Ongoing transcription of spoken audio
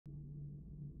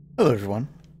Hello everyone,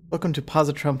 welcome to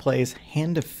Positron Plays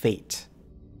Hand of Fate.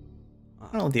 I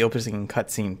don't know if the opening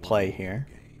cutscene play here.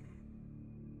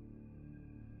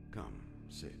 Come,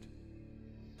 sit.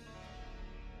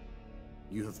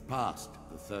 You have passed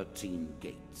the 13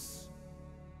 gates.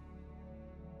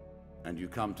 And you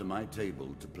come to my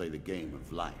table to play the game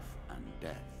of life and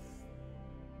death.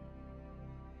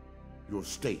 Your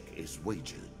stake is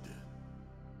wagered.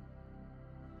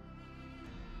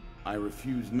 I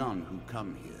refuse none who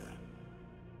come here.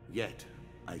 Yet,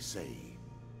 I say,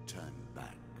 turn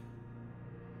back.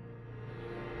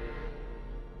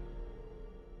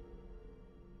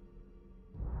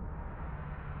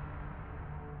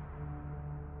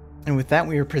 And with that,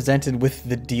 we are presented with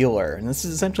the dealer, and this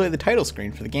is essentially the title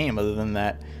screen for the game, other than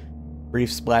that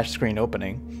brief splash screen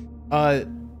opening.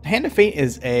 Hand of Fate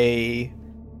is a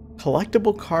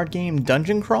collectible card game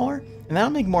dungeon crawler, and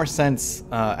that'll make more sense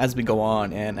as we go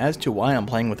on, and as to why I'm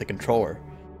playing with a controller,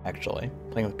 actually.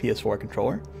 Playing with PS4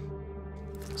 controller.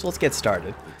 So let's get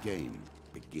started. The game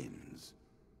begins.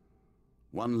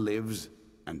 One lives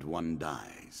and one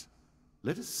dies.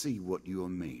 Let us see what you are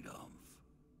made of.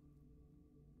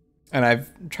 And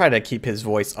I've tried to keep his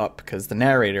voice up because the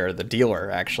narrator, the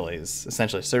dealer, actually is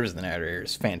essentially serves as the narrator,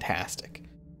 is fantastic.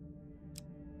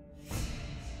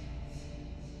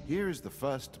 Here is the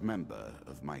first member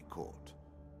of my court,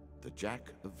 the Jack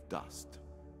of Dust.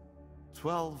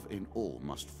 12 in all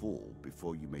must fall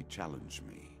before you may challenge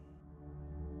me.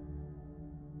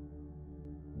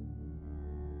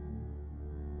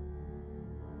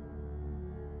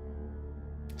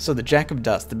 So the Jack of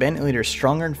Dust, the bandit leader is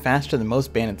stronger and faster than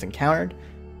most bandits encountered.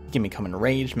 He can become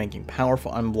enraged, making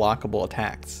powerful, unblockable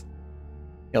attacks.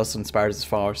 He also inspires his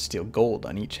followers to steal gold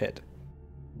on each hit.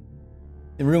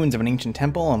 The ruins of an ancient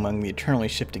temple among the eternally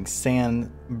shifting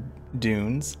sand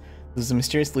dunes, this is a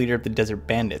mysterious leader of the desert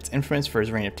bandits, infamous for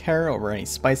his reign of terror over any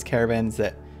spice caravans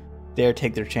that dare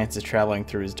take their chances traveling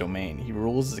through his domain. He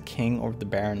rules as a king over the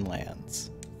barren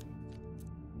lands.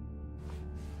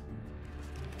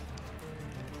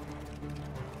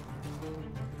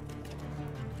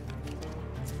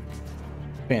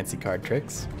 Fancy card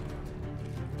tricks.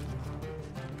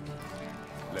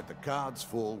 Let the cards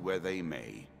fall where they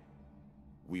may.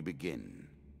 We begin.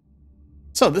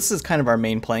 So this is kind of our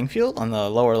main playing field. On the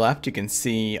lower left, you can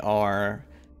see our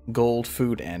gold,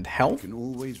 food, and health. You can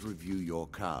always review your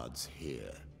cards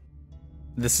here.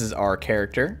 This is our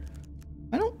character.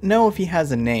 I don't know if he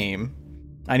has a name,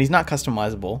 and he's not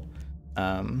customizable,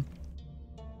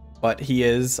 but he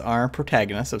is our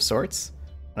protagonist of sorts.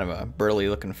 Kind of a burly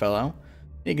looking fellow.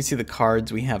 You can see the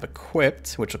cards we have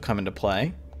equipped, which will come into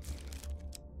play.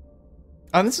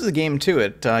 This is a game too.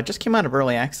 It just came out of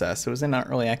early access. It was in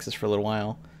early access for a little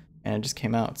while, and it just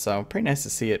came out. So pretty nice to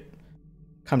see it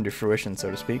come to fruition,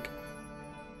 so to speak.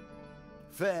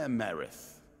 Fair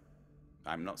Merith.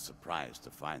 I'm not surprised to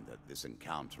find that this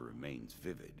encounter remains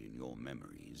vivid in your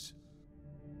memories.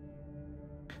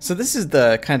 So this is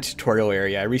the kind of tutorial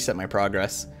area. I reset my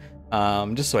progress.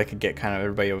 Just so I could get kind of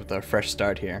everybody with a fresh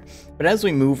start here. But as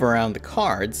we move around the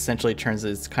cards, essentially it turns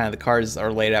out kind of the cards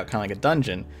are laid out kind of like a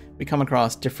dungeon. We come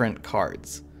across different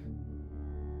cards.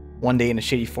 One day in a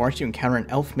shady forest, you encounter an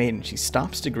elf maiden. She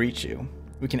stops to greet you.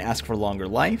 We can ask for longer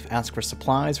life, ask for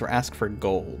supplies, or ask for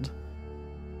gold.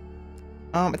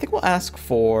 I think we'll ask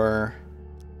for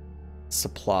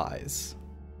supplies.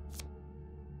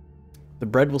 The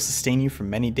bread will sustain you for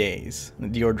many days. The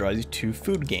dealer draws you 2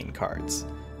 food gain cards.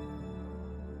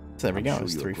 So there we go,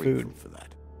 it's 3 food. For that.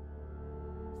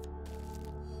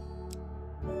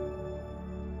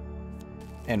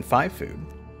 And 5 food.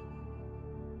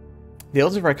 The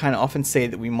Elves of Arcana often say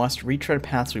that we must retread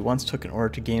paths we once took in order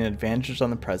to gain advantages on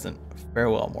the present.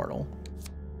 Farewell, mortal.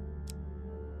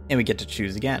 And we get to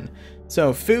choose again.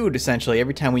 So food, essentially,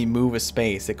 every time we move a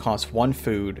space, it costs 1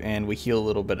 food, and we heal a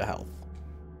little bit of health.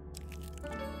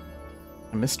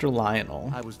 And Mr.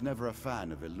 Lionel. I was never a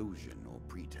fan of illusion or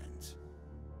pretense.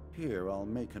 Here, I'll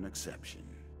make an exception.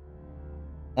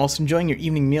 Whilst enjoying your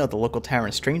evening meal at the local tavern,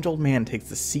 a strange old man takes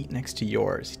the seat next to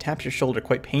yours. He taps your shoulder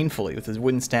quite painfully with his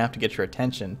wooden staff to get your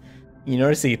attention. You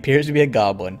notice he appears to be a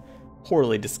goblin,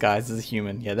 poorly disguised as a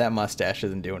human. Yeah, that mustache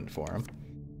isn't doing it for him.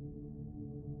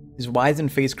 His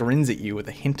wizened face grins at you with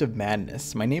a hint of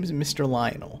madness. My name is Mr.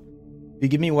 Lionel. If you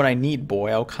give me what I need,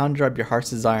 boy, I will conjure up your heart's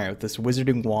desire with this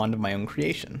wizarding wand of my own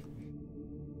creation.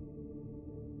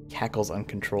 Cackles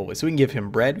uncontrollably. So we can give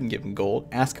him bread, we can give him gold,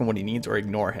 ask him what he needs, or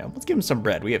ignore him. Let's give him some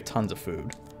bread. We have tons of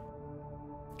food.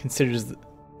 Considers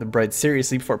the bread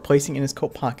seriously before placing it in his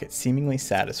coat pocket, seemingly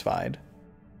satisfied.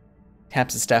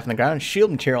 Taps his staff on the ground, and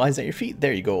shield materializes at your feet.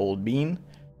 There you go, old bean.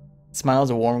 Smiles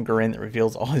a warm grin that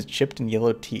reveals all his chipped and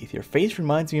yellow teeth. Your face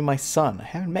reminds me of my son. I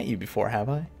haven't met you before, have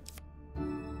I?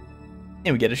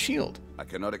 And we get a shield. I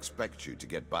cannot expect you to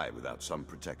get by without some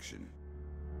protection.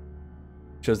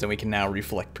 Shows that we can now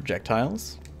reflect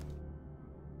projectiles.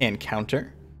 And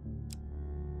counter.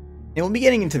 And we'll be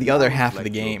getting into the other half of the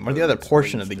game, or the other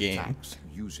portion of the game,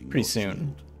 pretty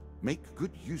soon. Make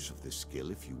good use of this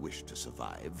skill if you wish to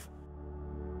survive.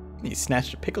 He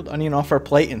snatched a pickled onion off our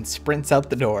plate and sprints out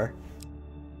the door.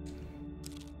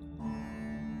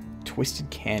 Twisted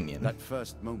Canyon. That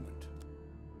first moment,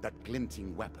 that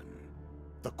glinting weapon,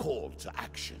 the call to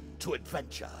action, to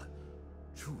adventure.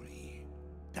 Truly,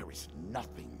 there is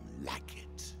nothing like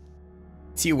it.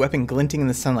 See a weapon glinting in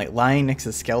the sunlight, lying next to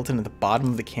the skeleton at the bottom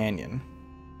of the canyon.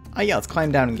 Oh yeah, let's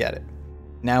climb down and get it.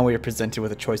 Now we are presented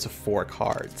with a choice of 4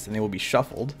 cards, and they will be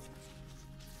shuffled.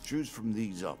 Choose from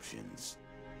these options.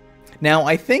 Now,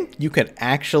 I think you could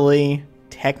actually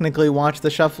technically watch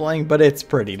the shuffling, but it's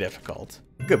pretty difficult.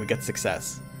 Good, we got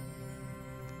success.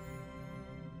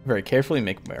 Very carefully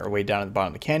make our way down to the bottom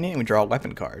of the canyon, and we draw a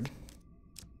weapon card.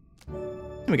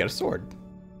 And we got a sword.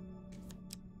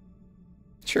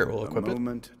 Sure, we'll equip it. A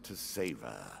moment to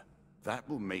savor. That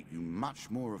will make you much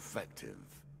more effective.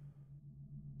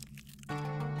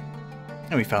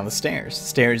 And we found the stairs.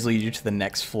 Stairs lead you to the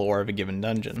next floor of a given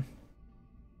dungeon.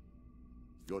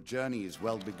 Your journey is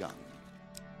well begun.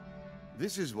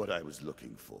 This is what I was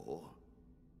looking for.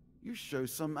 You show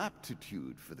some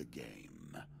aptitude for the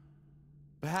game.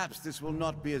 Perhaps this will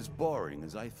not be as boring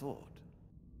as I thought.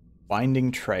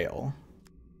 Winding trail.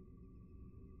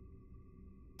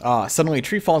 Ah, suddenly a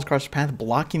tree falls across your path,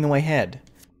 blocking the way ahead.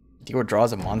 Dealer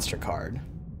draws a monster card.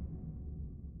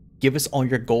 Give us all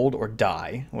your gold or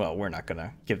die. Well, we're not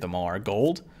gonna give them all our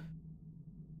gold.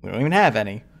 We don't even have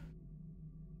any.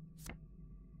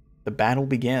 The battle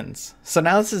begins. So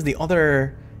now this is the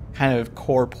other kind of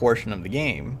core portion of the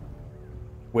game,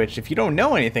 which if you don't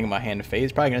know anything about Hand of Fate,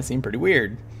 is probably gonna seem pretty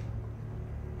weird.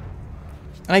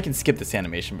 And I can skip this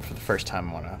animation, but for the first time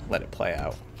I wanna let it play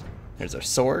out. There's our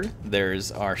sword,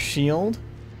 there's our shield,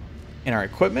 and our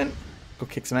equipment. Go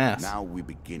kick some ass. Now we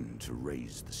begin to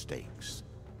raise the stakes.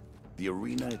 The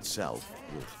arena itself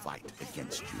will fight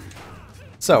against you.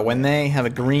 So when they have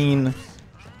a green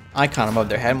icon above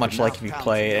their head, much like if you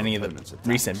play any of the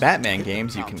recent Batman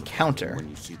games, you can counter.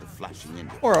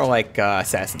 Or like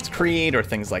Assassin's Creed or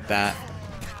things like that.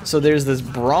 So there's this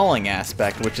brawling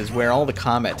aspect, which is where all the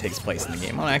combat takes place in the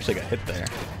game. Oh, I actually got hit there.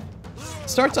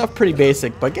 Starts off pretty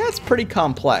basic, but gets pretty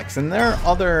complex. And there are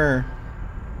other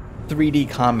 3D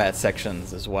combat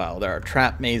sections as well. There are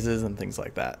trap mazes and things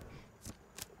like that.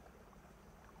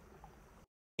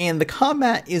 And the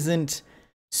combat isn't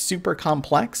super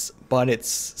complex, but it's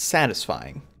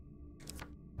satisfying.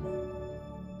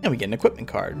 And we get an equipment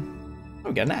card. Oh,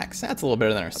 we got an axe. That's a little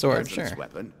better than our sword, sure.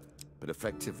 Weapon, but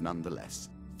effective nonetheless.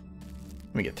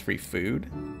 We get 3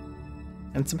 food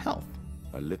and some health.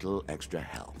 A little extra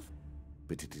health,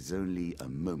 but it is only a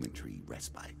momentary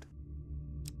respite.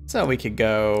 So we could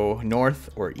go north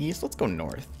or east. Let's go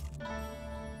north.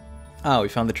 Oh, we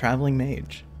found the traveling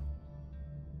mage.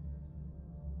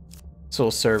 So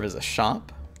it'll serve as a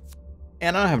shop.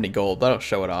 And I don't have any gold, but I'll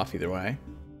show it off either way.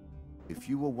 If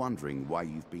you were wondering why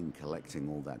you've been collecting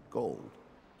all that gold,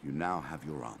 you now have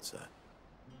your answer.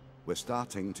 We're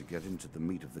starting to get into the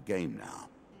meat of the game now.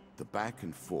 The back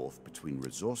and forth between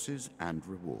resources and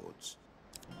rewards.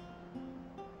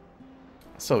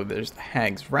 So there's the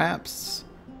Hag's Wraps.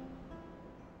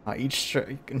 Each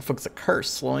strike inflicts a curse,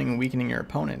 slowing and weakening your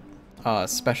opponent.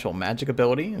 Special magic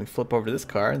ability. We flip over this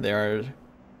card. There are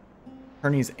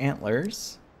Hernie's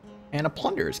Antlers and a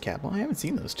Plunderer's Cap. Well, I haven't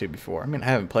seen those two before. I mean, I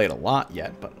haven't played a lot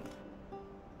yet, but...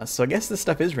 so I guess this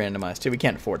stuff is randomized too. We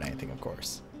can't afford anything, of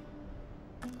course.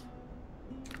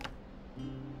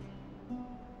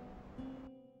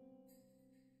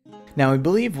 Now, I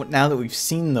believe now that we've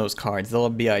seen those cards, they'll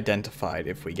be identified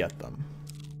if we get them.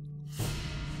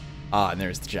 Ah, and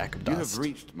there's the Jack of Dust. You have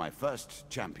reached my first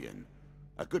champion.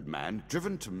 A good man,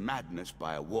 driven to madness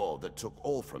by a war that took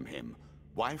all from him.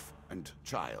 Wife and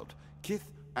child, kith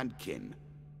and kin.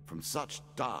 From such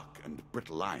dark and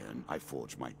brittle iron I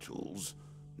forge my tools.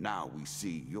 Now we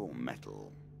see your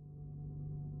metal.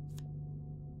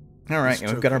 Alright,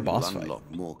 and we've got our boss fight.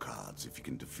 Unlock more cards if you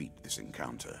can defeat this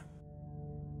encounter.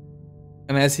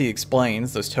 And as he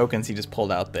explains, those tokens he just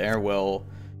pulled out there will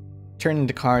turn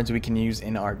into cards we can use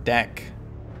in our deck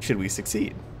should we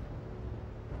succeed.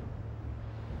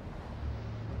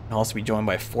 We'll also be joined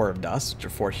by 4 of Dust, which are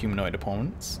 4 humanoid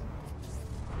opponents.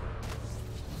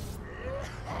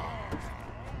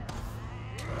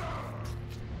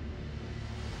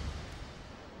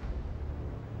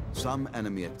 Some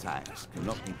enemy attacks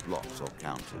cannot be blocked or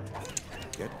countered.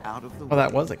 Get out of the way. Oh,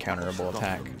 that was a counterable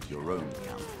attack. Your own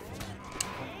counter.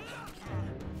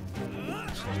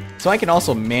 So I can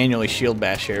also manually shield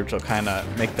bash here, which will kind of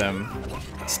make them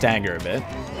stagger a bit.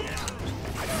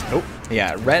 Oh,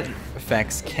 yeah, red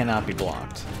effects cannot be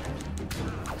blocked.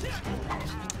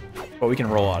 But we can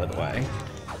roll out of the way.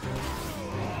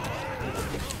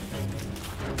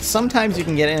 Sometimes you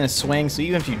can get in a swing, so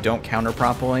even if you don't counter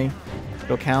properly,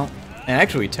 it'll count. And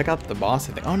actually, we took out the boss,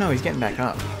 I think. Oh no, he's getting back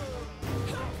up.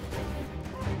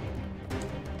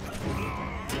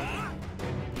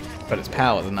 But his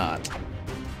pal is not.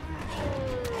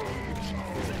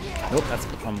 Nope, that's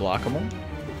unblockable.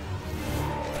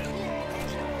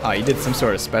 Oh, he did some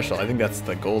sort of special. I think that's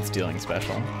the gold stealing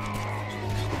special.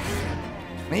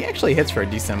 And he actually hits for a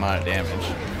decent amount of damage.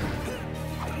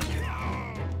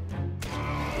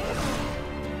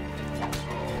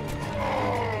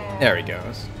 There he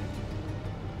goes.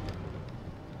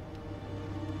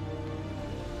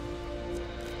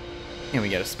 And we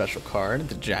get a special card,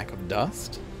 the Jack of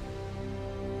Dust.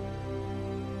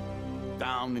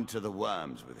 Down into the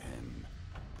worms with him.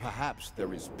 Perhaps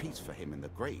there is peace for him in the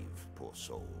grave, poor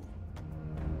soul.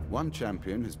 One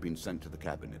champion has been sent to the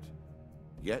cabinet.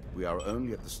 Yet we are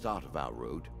only at the start of our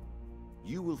road.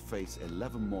 You will face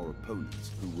 11 more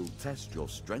opponents who will test your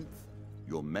strength,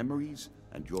 your memories,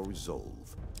 and your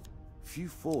resolve. Few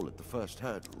fall at the first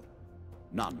hurdle.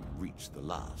 None reach the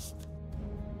last.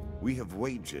 We have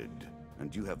wagered,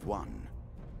 and you have won.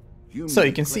 So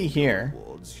you can see here,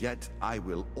 rewards, yet I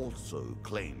will also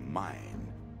claim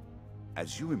mine.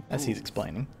 As you improve, as he's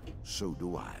explaining, so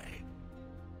do I.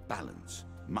 Balance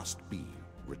must be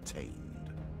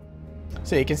retained.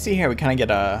 So you can see here we kind of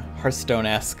get a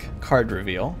Hearthstone-esque card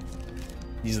reveal.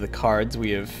 These are the cards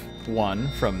we have won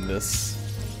from this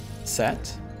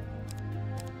set.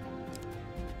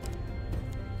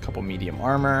 Couple medium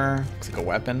armor, looks like a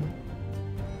weapon.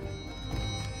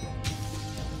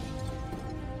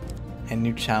 And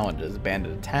new challenges,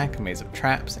 bandit attack, maze of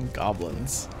traps, and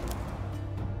goblins.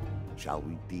 Shall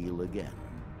we deal again?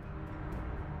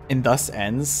 And thus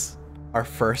ends our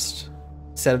first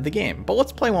set of the game. But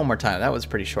let's play one more time. That was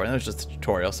pretty short. That was just a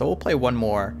tutorial. So we'll play one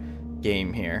more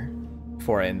game here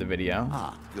before I end the video.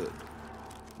 Ah, good.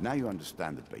 Now you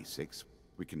understand the basics,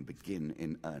 we can begin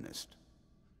in earnest.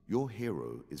 Your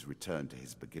hero is returned to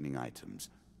his beginning items.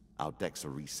 Our decks are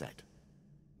reset.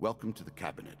 Welcome to the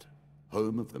cabinet,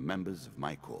 home of the members of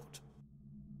my court.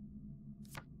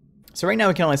 So right now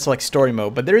we can only select story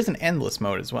mode, but there is an endless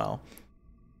mode as well.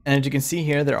 And as you can see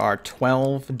here, there are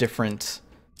 12 different,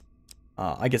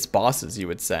 I guess, bosses, you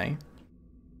would say.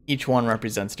 Each one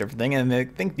represents a different thing, and I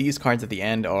think these cards at the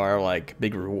end are like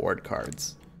big reward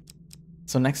cards.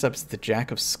 So next up is the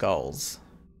Jack of Skulls.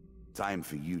 Time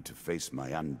for you to face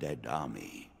my undead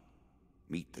army.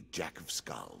 Meet the Jack of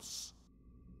Skulls.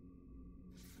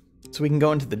 So we can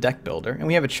go into the deck builder, and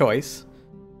we have a choice.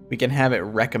 We can have it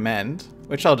recommend,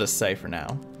 which I'll just say for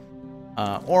now.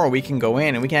 Or we can go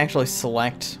in and we can actually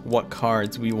select what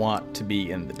cards we want to be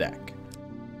in the deck.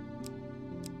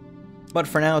 But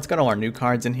for now, it's got all our new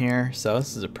cards in here, so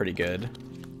this is a pretty good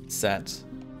set.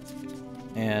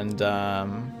 And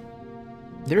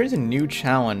there is a new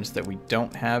challenge that we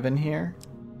don't have in here.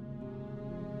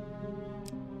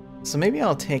 So maybe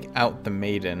I'll take out the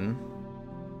Maiden.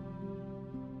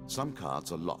 Some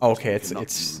cards are locked. Okay, and cannot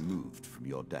it's be removed from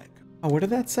your deck. Oh, what did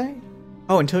that say?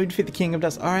 Oh, until you defeat the King of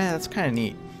Dust. Alright, that's kind of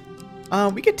neat.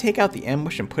 We could take out the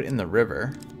ambush and put it in the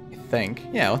river, I think.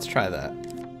 Yeah, let's try that.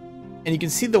 And you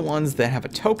can see the ones that have a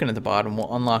token at the bottom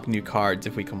will unlock new cards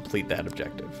if we complete that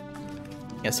objective.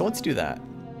 Yeah, so let's do that.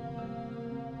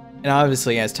 And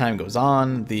obviously, as time goes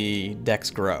on, the decks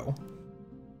grow.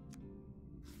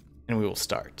 And we will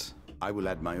start. I will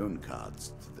add my own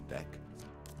cards to the deck.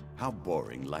 How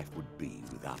boring life would be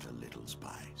without a little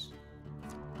spice.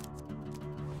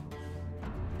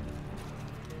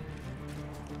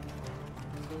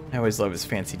 I always love his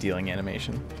fancy dealing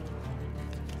animation.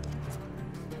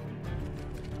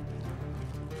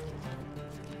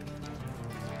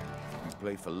 You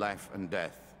play for life and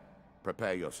death.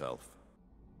 Prepare yourself.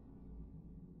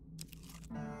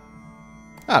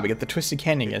 Ah, we get the Twisted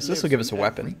Canyon. Yes, this will give us a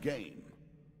weapon. Game.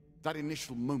 That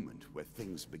initial moment where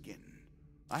things begin.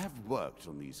 I have worked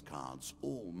on these cards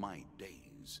all my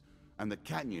days, and the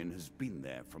canyon has been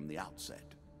there from the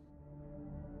outset.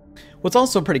 What's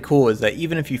also pretty cool is that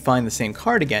even if you find the same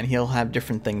card again, he'll have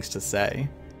different things to say.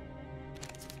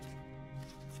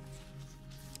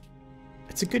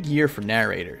 It's a good year for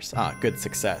narrators. Ah, good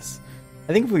success.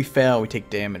 I think if we fail, we take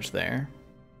damage there.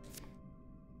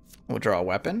 We'll draw a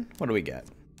weapon. What do we get?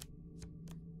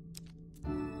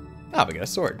 Ah, we got a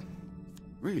sword.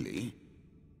 Really?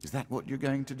 Is that what you're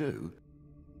going to do?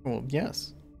 Well,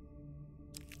 yes.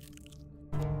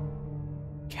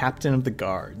 Captain of the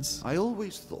Guards. I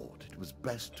always thought it was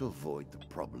best to avoid the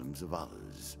problems of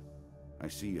others. I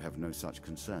see you have no such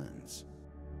concerns.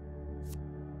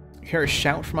 You hear a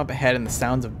shout from up ahead and the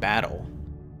sounds of battle.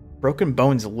 Broken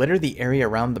bones litter the area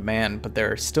around the man, but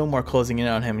there are still more closing in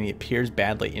on him and he appears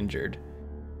badly injured.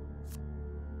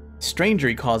 Stranger,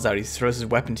 he calls out. He throws his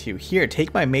weapon to you. Here,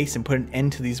 take my mace and put an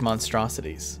end to these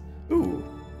monstrosities. Ooh.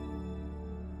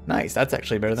 Nice, that's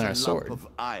actually better than our sword. Lump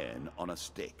of iron on a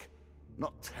stick.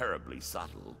 Not terribly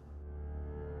subtle.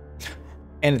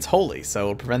 And it's holy, so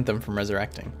it'll prevent them from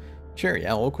resurrecting. Sure,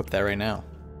 yeah, we'll equip that right now.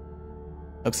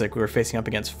 Looks like we were facing up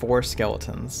against 4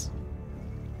 skeletons.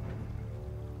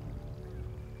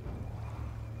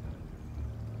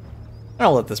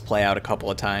 I'll let this play out a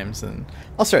couple of times, and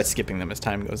I'll start skipping them as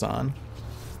time goes on.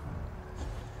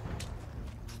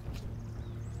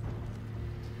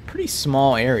 Pretty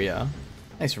small area.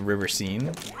 Nice river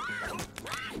scene.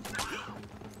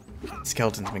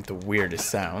 Skeletons make the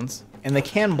weirdest sounds. And they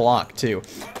can block, too.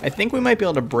 I think we might be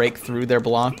able to break through their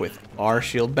block with our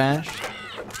shield bash.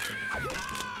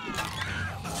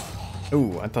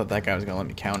 Ooh, I thought that guy was going to let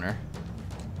me counter.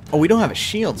 Oh, we don't have a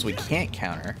shield, so we can't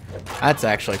counter. That's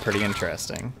actually pretty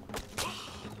interesting.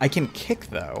 I can kick,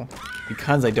 though,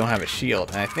 because I don't have a shield,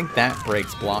 and I think that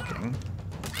breaks blocking.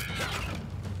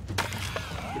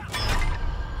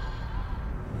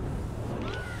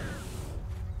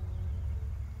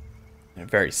 A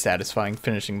very satisfying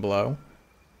finishing blow.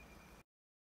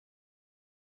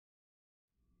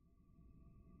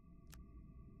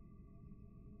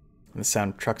 And the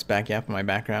sound of trucks backing up in my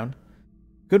background.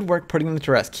 Good work putting them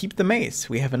to rest. Keep the mace.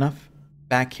 We have enough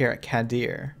back here at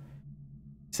Kadir.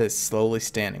 It says slowly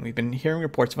standing. We've been hearing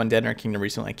reports of undead in our kingdom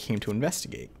recently. I came to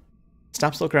investigate.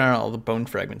 Stops looking around at all the bone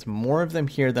fragments. More of them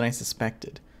here than I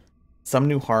suspected. Some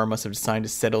new horror must have decided to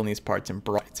settle in these parts and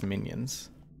brought its minions.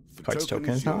 The Card's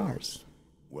token is ours.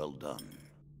 Well done.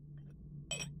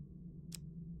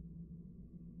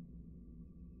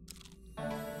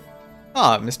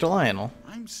 Ah, Mr. Lionel.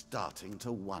 I'm starting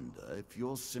to wonder if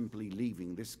you're simply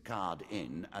leaving this card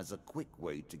in as a quick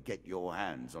way to get your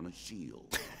hands on a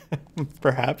shield.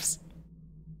 Perhaps.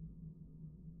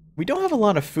 We don't have a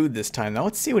lot of food this time, though.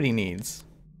 Let's see what he needs.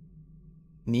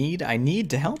 I need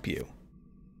to help you.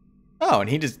 Oh, and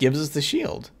he just gives us the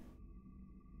shield.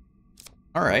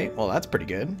 Alright, well that's pretty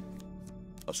good.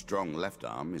 A strong left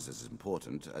arm is as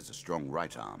important as a strong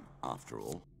right arm, after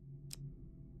all.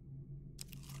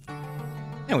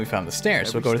 And we found the stairs,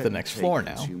 so we'll go to the next floor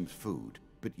now. Consumes food,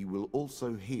 but you will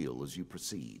also heal as you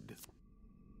proceed.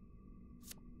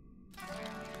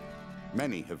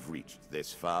 Many have reached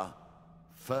this far.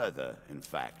 Further, in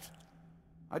fact.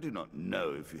 I do not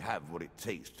know if you have what it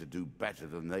takes to do better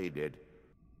than they did.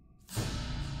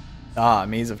 Ah,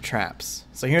 maze of traps.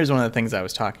 So here's one of the things I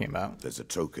was talking about. There's a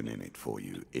token in it for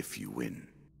you if you win.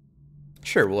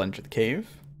 Sure, we'll enter the cave.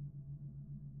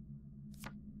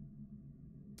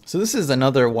 So this is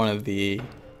another one of the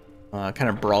kind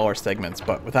of brawler segments,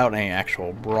 but without any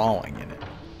actual brawling in it.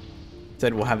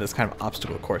 Instead, we'll have this kind of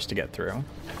obstacle course to get through.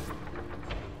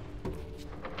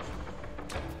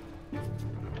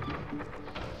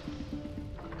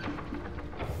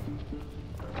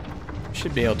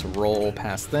 Should be able to roll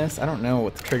past this. I don't know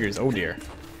what the trigger is. Oh dear.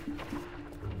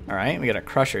 Alright, we got a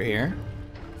crusher here.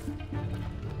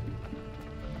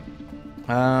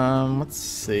 Let's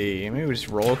see. Maybe we just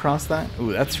roll across that?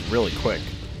 Ooh, that's really quick.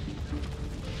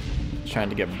 Trying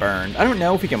to get burned. I don't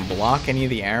know if we can block any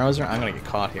of the arrows or I'm gonna get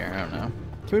caught here. I don't know.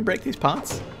 Can we break these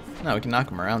pots? No, we can knock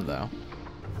them around though.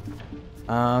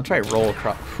 I'll try to roll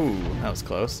across. Ooh, that was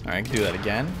close. Alright, I can do that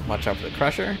again. Watch out for the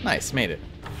crusher. Nice, made it.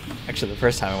 Actually, the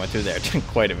first time I went through there, it took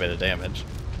quite a bit of damage.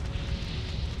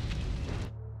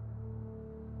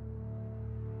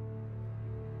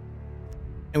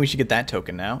 And we should get that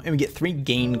token now. And we get 3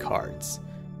 gain cards.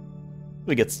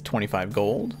 We get 25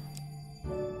 gold.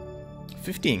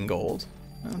 15 gold.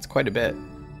 Well, that's quite a bit.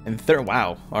 And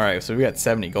wow. Alright, so we got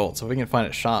 70 gold. So if we can find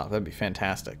a shop, that'd be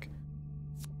fantastic.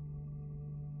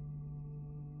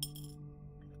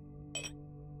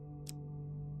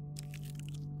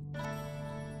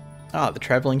 Ah, the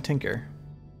Traveling Tinker.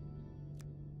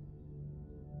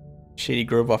 Shady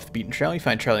Grove off the beaten trail. You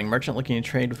find a traveling merchant looking to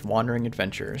trade with wandering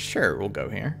adventurers. Sure, we'll go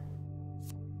here.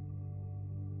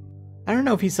 I don't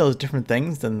know if he sells different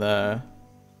things than the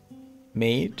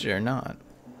mage or not.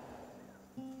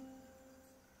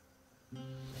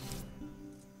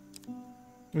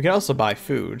 We can also buy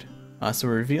food. So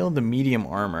reveal the medium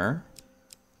armor.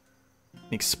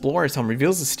 The explorer's helm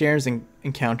reveals the stairs and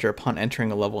encounter upon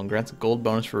entering a level and grants a gold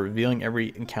bonus for revealing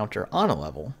every encounter on a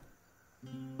level.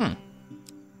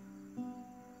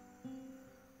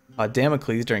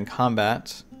 Damocles during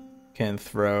combat can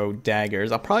throw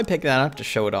daggers. I'll probably pick that up to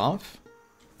show it off.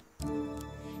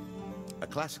 A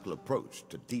classical approach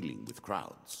to dealing with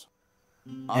crowds.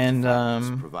 And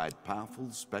Artifacts provide powerful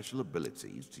special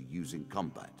abilities to use in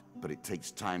combat, but it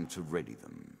takes time to ready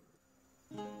them.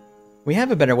 we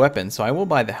have a better weapon, so I will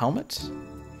buy the helmet,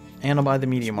 and I'll buy the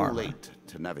medium It's armor. late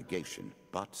to navigation,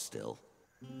 but still.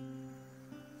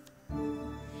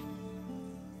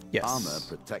 Yes. Armor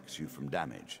protects you from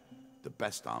damage. The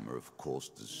best armor, of course,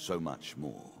 does so much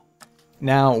more.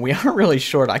 Now, we are really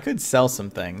short. I could sell some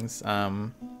things.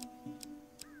 I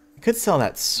could sell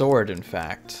that sword, in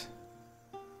fact.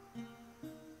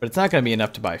 But it's not going to be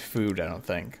enough to buy food, I don't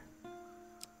think.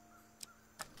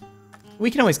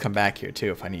 We can always come back here,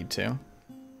 too, if I need to.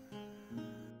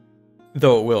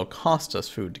 Though it will cost us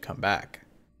food to come back.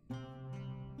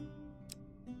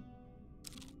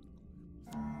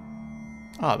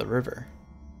 Ah, the river.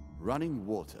 Running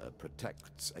water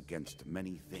protects against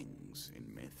many things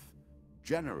in myth.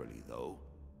 Generally, though,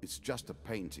 it's just a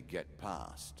pain to get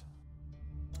past.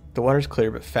 The water's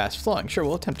clear but fast flowing. Sure,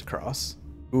 we'll attempt to cross.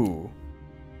 Ooh.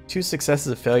 2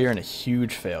 successes, a failure, and a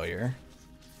huge failure.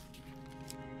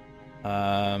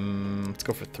 Let's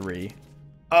go for 3.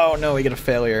 Oh no, we get a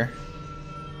failure.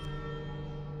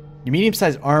 Your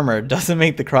medium-sized armor doesn't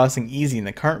make the crossing easy, and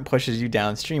the current pushes you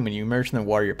downstream. When you emerge in the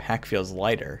water, your pack feels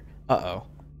lighter. Uh-oh.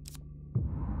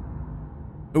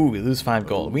 Ooh, we lose 5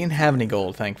 gold. We didn't have any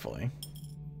gold, thankfully.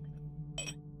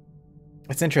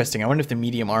 It's interesting. I wonder if the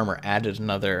medium armor added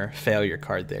another failure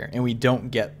card there, and we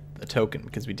don't get a token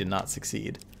because we did not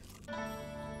succeed.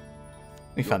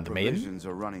 We found the maiden. Provisions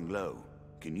are running low.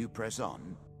 Can you press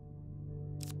on?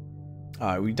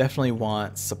 We definitely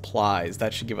want supplies.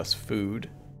 That should give us food.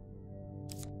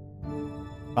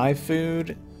 5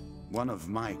 food. One of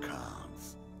my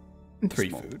cards. And 3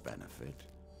 Small food. benefit.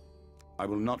 I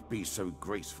will not be so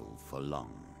graceful for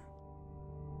long.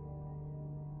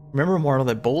 Remember, mortal,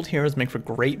 that bold heroes make for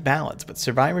great ballads, but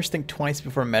survivors think twice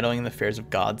before meddling in the affairs of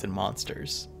gods and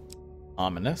monsters.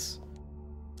 Ominous.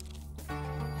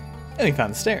 And we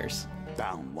found the stairs.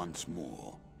 Down once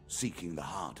more, seeking the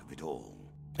heart of it all.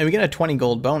 And we get a 20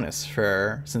 gold bonus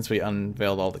for since we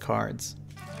unveiled all the cards.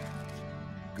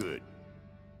 Good.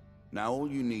 Now all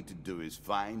you need to do is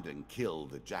find and kill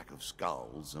the Jack of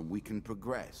Skulls, and we can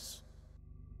progress.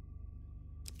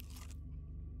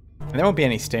 And there won't be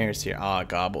any stairs here. Ah,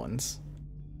 goblins.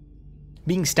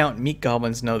 Being stout and meek,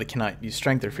 goblins know they cannot use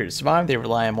strength or fear to survive. They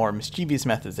rely on more mischievous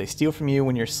methods. They steal from you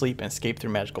when you're asleep and escape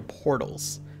through magical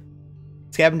portals.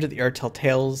 Scavenge at the earth tell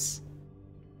tales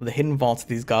of the hidden vaults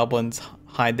these goblins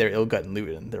hide their ill-gotten loot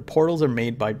in. Their portals are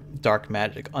made by dark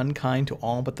magic, unkind to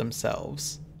all but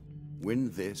themselves.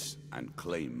 Win this and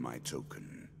claim my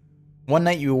token. One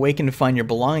night you awaken to find your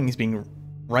belongings being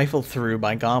rifled through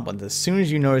by goblins. As soon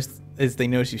as they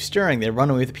notice you stirring, they run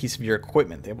away with a piece of your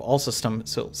equipment. They have also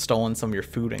stolen some of your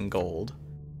food and gold.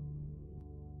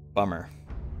 Bummer.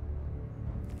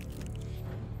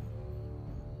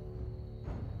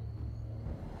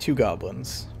 Two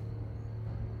goblins.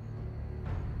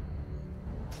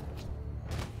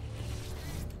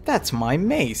 That's my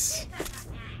mace.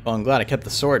 Well, I'm glad I kept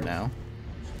the sword now.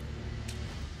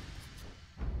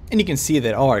 And you can see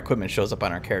that all our equipment shows up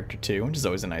on our character too, which is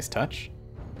always a nice touch.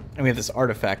 And we have this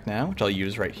artifact now, which I'll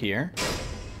use right here.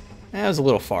 That was a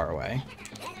little far away.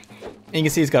 And you can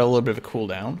see it's got a little bit of a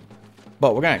cooldown.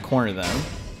 But we're gonna corner them.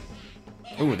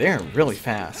 Ooh, they're really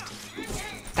fast.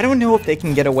 I don't know if they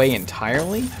can get away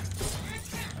entirely.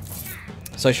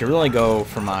 So I should really go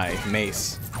for my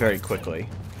mace very quickly,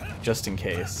 just in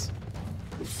case.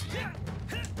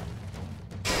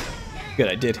 Good,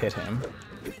 I did hit him.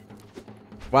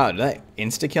 Wow, did I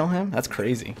insta-kill him? That's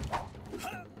crazy.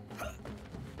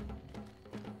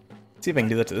 See if I can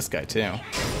do that to this guy too.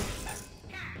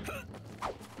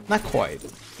 Not quite.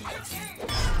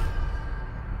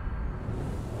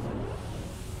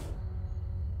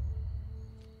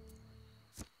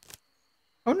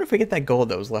 I wonder if we get that gold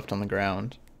that was left on the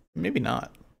ground. Maybe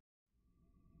not.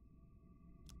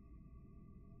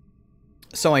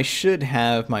 So I should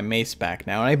have my mace back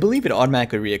now, and I believe it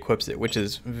automatically re-equips it, which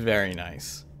is very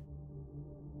nice.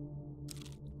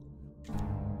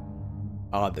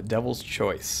 Ah, the devil's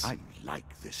choice. I like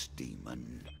this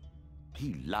demon.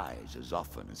 He lies as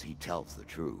often as he tells the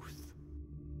truth.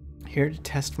 Here to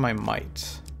test my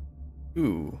might.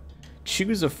 Ooh.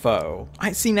 Choose a foe.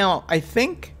 I see now, I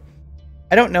think...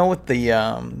 I don't know what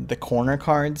the corner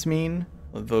cards mean.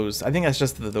 Those, I think that's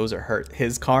just that those are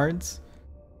his cards.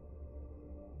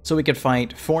 So we could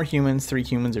fight 4 humans, 3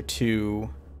 humans, or 2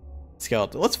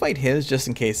 skeletons. Let's fight his just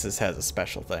in case this has a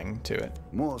special thing to it.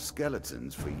 More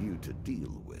skeletons for you to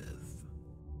deal with.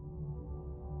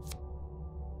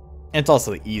 And it's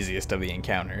also the easiest of the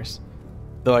encounters.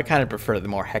 Though I kind of prefer the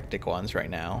more hectic ones right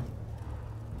now.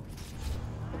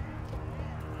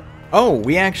 Oh,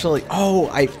 we actually... Oh,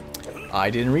 I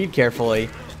didn't read carefully.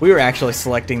 We were actually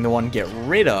selecting the one to get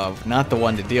rid of, not the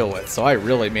one to deal with. So I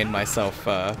really made myself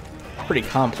pretty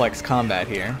complex combat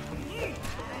here.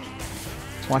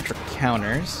 Let's watch for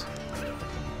counters.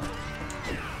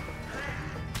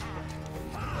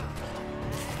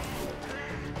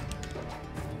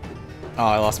 Oh,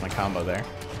 I lost my combo there.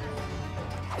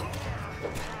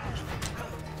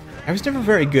 I was never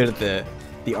very good at the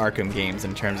Arkham games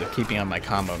in terms of keeping on my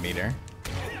combo meter.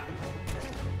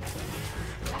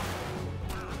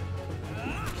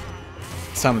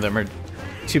 Some of them are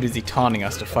too busy taunting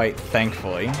us to fight,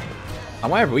 thankfully.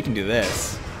 However, we can do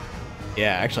this.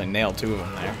 Yeah, I actually nailed 2 of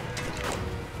them there.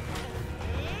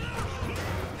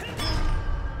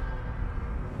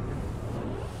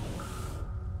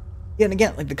 Yeah, and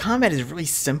again, like the combat is really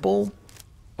simple,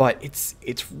 but it's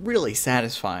really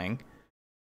satisfying.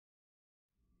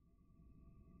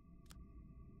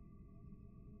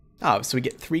 Oh, so we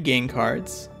get 3 game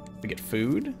cards. We get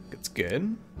food. That's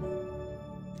good.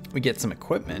 We get some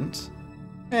equipment.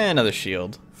 And another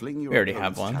shield. Fling your we already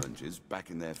have one. Challenges back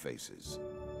in their faces.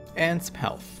 And some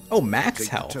health. Oh, max Take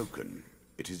health. the token.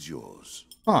 It is yours.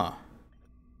 Huh.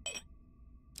 I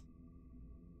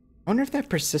wonder if that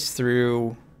persists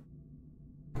through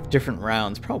different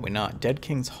rounds. Probably not. Dead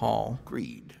King's Hall.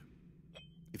 Greed.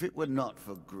 If it were not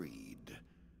for greed,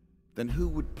 then who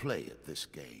would play at this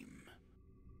game?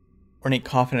 Ornate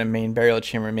coffin and main burial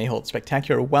chamber may hold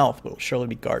spectacular wealth, but will surely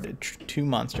be guarded. 2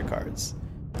 monster cards.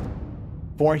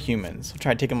 4 humans. We'll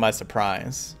try to take them by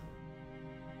surprise.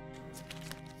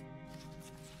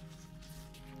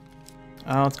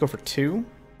 Let's go for 2.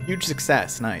 Huge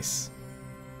success. Nice.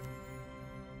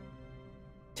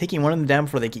 Taking one of them down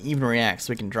before they can even react,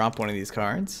 so we can drop one of these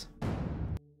cards.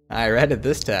 I read it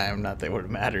this time. Not that it would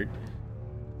have mattered.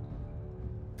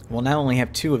 We'll now only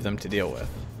have 2 of them to deal with.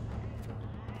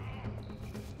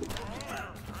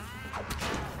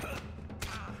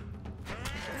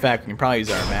 In fact, we can probably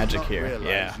use our magic here.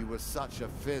 Yeah. You were such a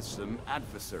fearsome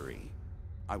adversary.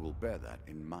 I will bear that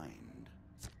in mind.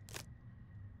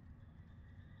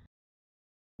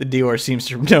 The dealer seems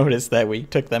to notice that we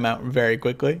took them out very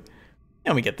quickly.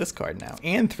 And we get this card now.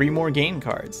 And 3 more game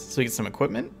cards. So we get some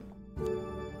equipment.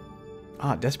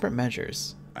 Ah, Desperate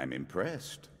Measures. I'm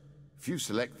impressed. Few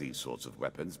select these sorts of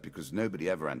weapons because nobody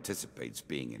ever anticipates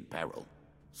being in peril.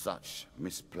 Such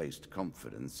misplaced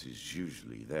confidence is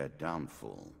usually their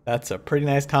downfall. That's a pretty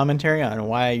nice commentary on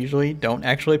why I usually don't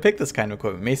actually pick this kind of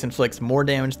equipment. Mace inflicts more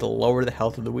damage the lower the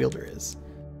health of the wielder is.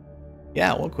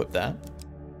 Yeah, we'll equip that.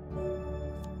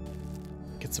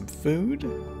 Get some food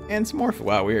and some more food.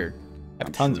 Wow, we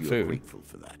have tons of food. Grateful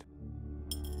for that.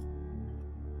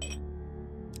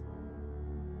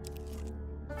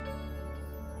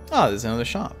 Oh, there's another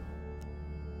shop.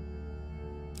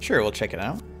 Sure, we'll check it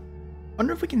out.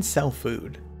 Wonder if we can sell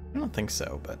food. I don't think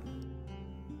so, but...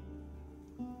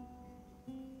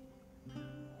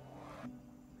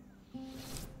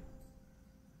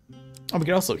 Oh, we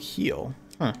can also heal.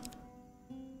 Huh.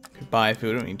 Could buy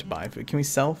food. We don't need to buy food. Can we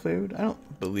sell food? I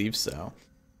don't believe so.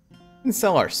 We can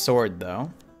sell our sword,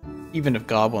 though. Even if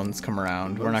goblins come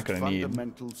around, we're not going to need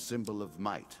fundamental symbol of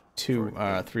might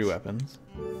 3 weapons.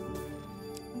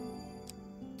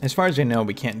 As far as we know,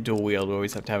 we can't dual wield. We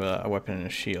always have to have a weapon and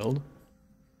a shield.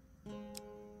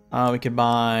 We could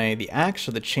buy the axe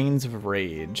or the Chains of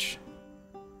Rage.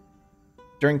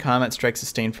 During combat, strikes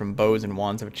sustained from bows and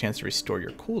wands have a chance to restore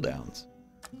your cooldowns.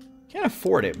 Can't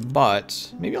afford it,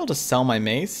 but maybe I'll just sell my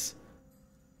mace.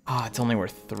 Ah, it's only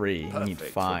worth 3. We need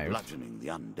 5. For bludgeoning the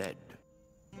undead.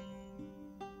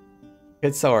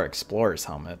 Could sell our explorer's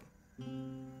helmet.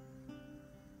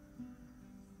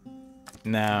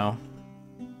 No.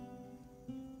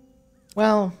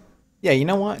 Well, yeah, you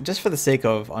know what? Just for the sake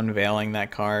of unveiling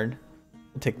that card,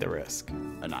 we'll take the risk.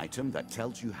 An item that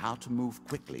tells you how to move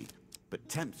quickly, but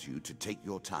tempts you to take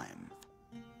your time.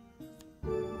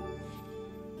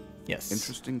 Yes.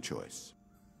 Interesting choice.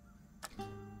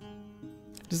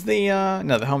 Does the,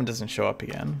 no, the helmet doesn't show up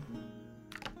again.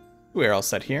 We're all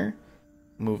set here.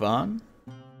 Move on.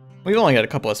 We've only got a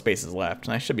couple of spaces left,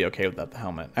 and I should be okay without the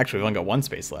helmet. Actually, we've only got 1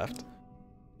 space left.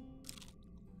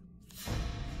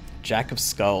 Jack of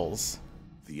Skulls.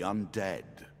 The undead.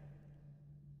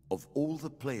 Of all the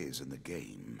players in the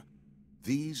game,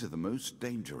 these are the most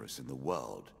dangerous in the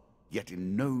world, yet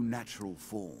in no natural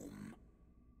form.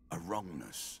 a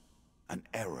wrongness, an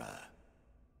error,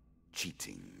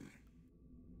 cheating.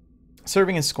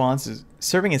 Serving as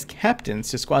captains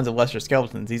to squads of lesser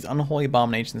skeletons, these unholy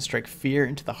abominations strike fear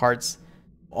into the hearts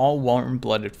of all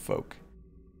warm-blooded folk.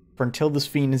 For until this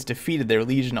fiend is defeated, their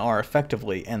legion are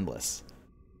effectively endless.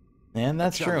 And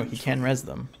that's true, he can res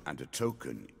them. And a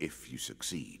token if you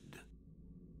succeed.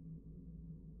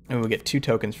 And we'll get 2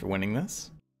 tokens for winning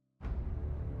this.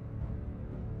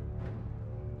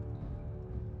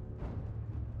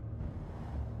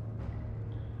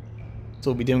 So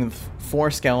we'll be dealing with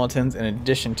 4 skeletons in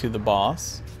addition to the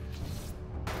boss.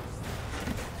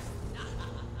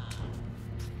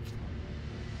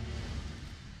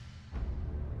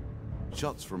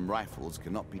 Shots from rifles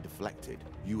cannot be deflected.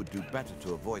 You would do better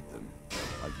to avoid them.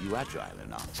 Are you agile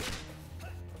enough?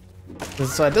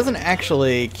 So it doesn't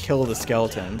actually kill the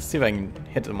skeletons. Let's see if I can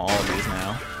hit them all of these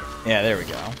now. Yeah, there we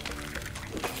go.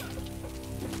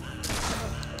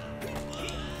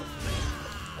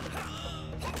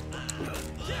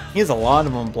 He has a lot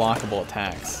of unblockable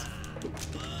attacks.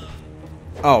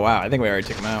 Oh wow, I think we already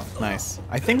took him out. Nice.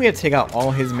 I think we have to take out all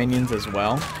his minions as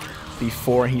well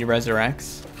before he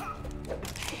resurrects.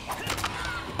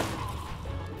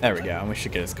 There we go, and we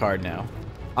should get his card now.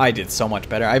 I did so much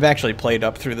better. I've actually played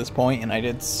up through this point, and I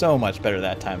did so much better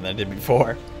that time than I did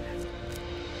before.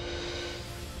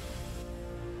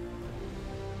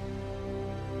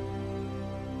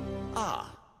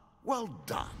 Ah, well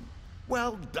done.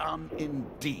 Well done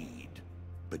indeed.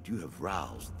 But you have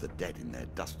roused the dead in their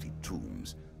dusty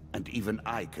tombs, and even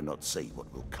I cannot say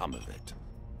what will come of it.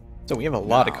 So we have a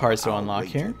lot of cards to unlock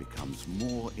here. Becomes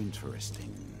more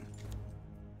interesting.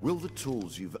 Will the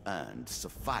tools you've earned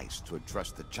suffice to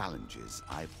address the challenges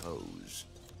I pose?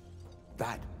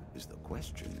 That is the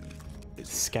question.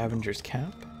 Scavenger's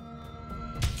Cap.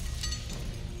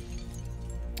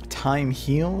 Time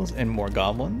heals and more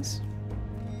goblins.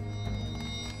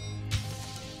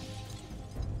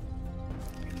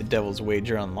 The Devil's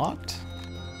Wager unlocked.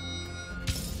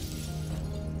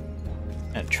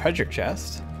 And a treasure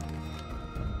chest.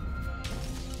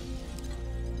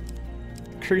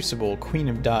 Crucible, Queen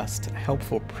of Dust,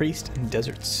 Helpful Priest in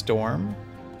Desert Storm.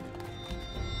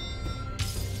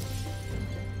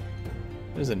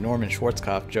 There's a Norman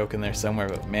Schwarzkopf joke in there somewhere,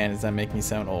 but man, does that make me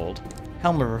sound old.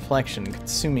 Helm of Reflection,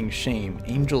 Consuming Shame,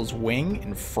 Angel's Wing,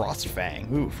 and Frostfang.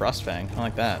 Ooh, Frostfang, I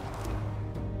like that.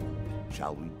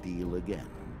 Shall we deal again?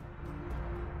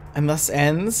 And thus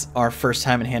ends our first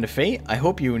time in Hand of Fate. I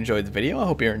hope you enjoyed the video. I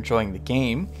hope you're enjoying the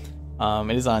game.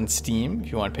 It is on Steam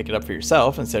if you want to pick it up for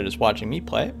yourself instead of just watching me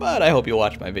play, but I hope you'll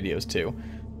watch my videos too.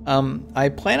 I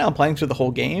plan on playing through the whole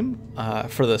game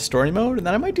for the story mode, and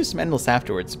then I might do some endless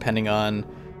afterwards, depending on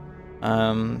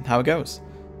how it goes.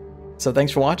 So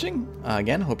thanks for watching.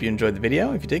 Again, hope you enjoyed the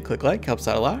video. If you did, click like, helps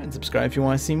out a lot, and subscribe if you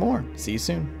want to see more. See you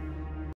soon.